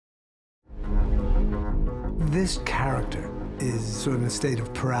This character is sort of in a state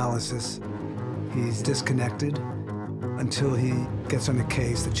of paralysis. He's disconnected until he gets on a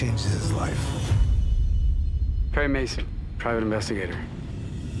case that changes his life. Perry Mason, private investigator.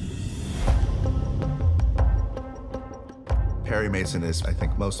 Perry Mason is, I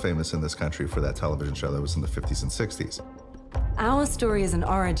think, most famous in this country for that television show that was in the 50s and 60s. Our story is an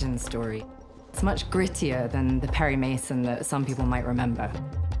origin story. It's much grittier than the Perry Mason that some people might remember.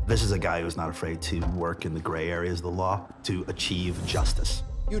 This is a guy who's not afraid to work in the gray areas of the law to achieve justice.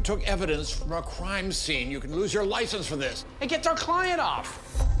 You took evidence from a crime scene. You can lose your license for this. It gets our client off.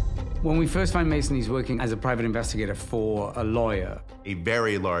 When we first find Mason, he's working as a private investigator for a lawyer. A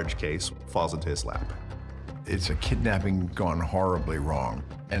very large case falls into his lap. It's a kidnapping gone horribly wrong.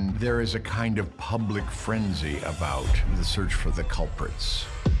 And there is a kind of public frenzy about the search for the culprits.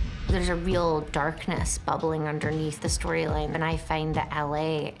 There's a real darkness bubbling underneath the storyline, and I find that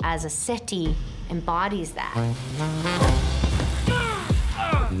LA, as a city, embodies that.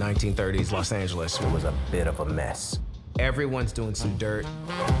 1930s Los Angeles was a bit of a mess. Everyone's doing some dirt.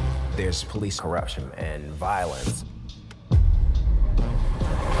 There's police corruption and violence.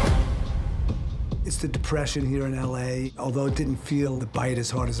 It's the Depression here in LA, although it didn't feel the bite as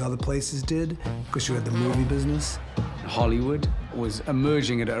hard as other places did, because you had the movie business. Hollywood was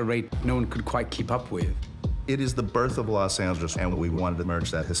emerging at a rate no one could quite keep up with. It is the birth of Los Angeles, and we wanted to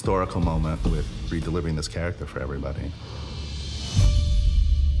merge that historical moment with redelivering this character for everybody.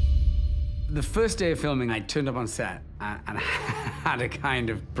 The first day of filming, I turned up on set and I had a kind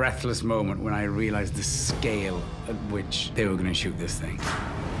of breathless moment when I realized the scale at which they were going to shoot this thing.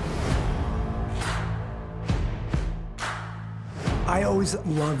 I always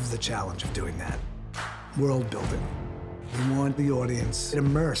loved the challenge of doing that. World building. We want the audience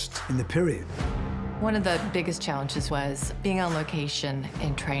immersed in the period. One of the biggest challenges was being on location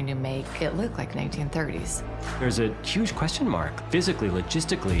and trying to make it look like 1930s. There's a huge question mark, physically,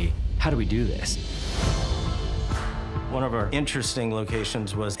 logistically, how do we do this? One of our interesting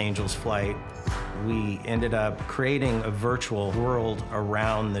locations was Angel's Flight. We ended up creating a virtual world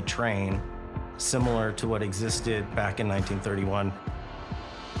around the train, similar to what existed back in 1931.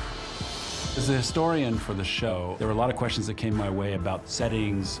 As a historian for the show, there were a lot of questions that came my way about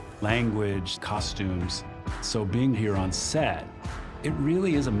settings, language, costumes. So being here on set, it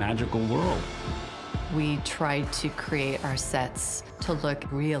really is a magical world. We tried to create our sets to look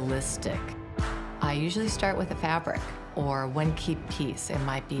realistic. I usually start with a fabric or one key piece. It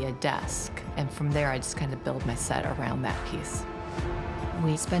might be a desk. And from there, I just kind of build my set around that piece.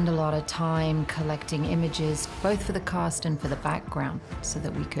 We spend a lot of time collecting images, both for the cast and for the background, so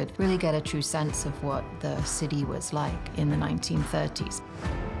that we could really get a true sense of what the city was like in the 1930s.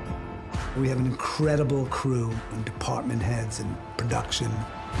 We have an incredible crew and department heads and production.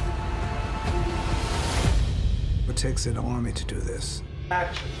 It takes an army to do this.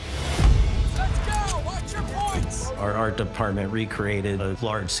 Action. Let's go! Watch your points! Our art department recreated a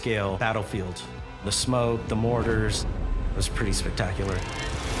large-scale battlefield. The smoke, the mortars, it was pretty spectacular.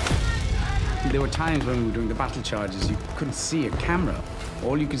 There were times when we were doing the battle charges, you couldn't see a camera.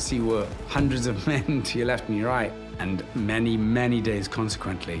 All you could see were hundreds of men to your left and your right, and many, many days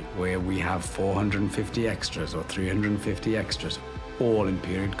consequently, where we have 450 extras or 350 extras, all in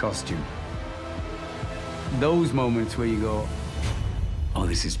period costume. Those moments where you go, oh,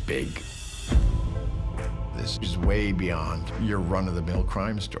 this is big. This is way beyond your run-of-the-mill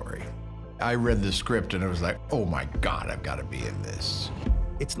crime story. I read the script and it was like, oh my God, I've got to be in this.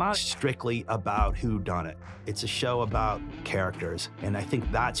 It's not strictly about who done it. It's a show about characters, and I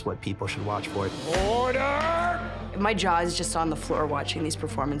think that's what people should watch for. Order! My jaw is just on the floor watching these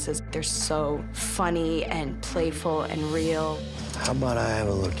performances. They're so funny and playful and real. How about I have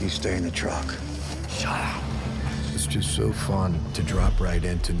a look, you stay in the truck? Shut up. It's just so fun to drop right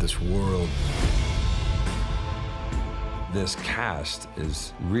into this world. This cast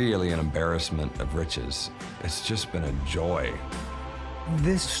is really an embarrassment of riches. It's just been a joy.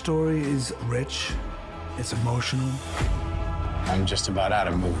 This story is rich, it's emotional. I'm just about out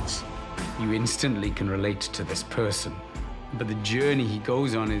of moves. You instantly can relate to this person, but the journey he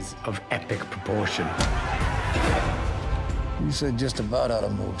goes on is of epic proportion. You said just about out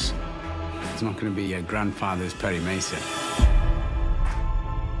of moves. It's not going to be your grandfather's Perry Mason.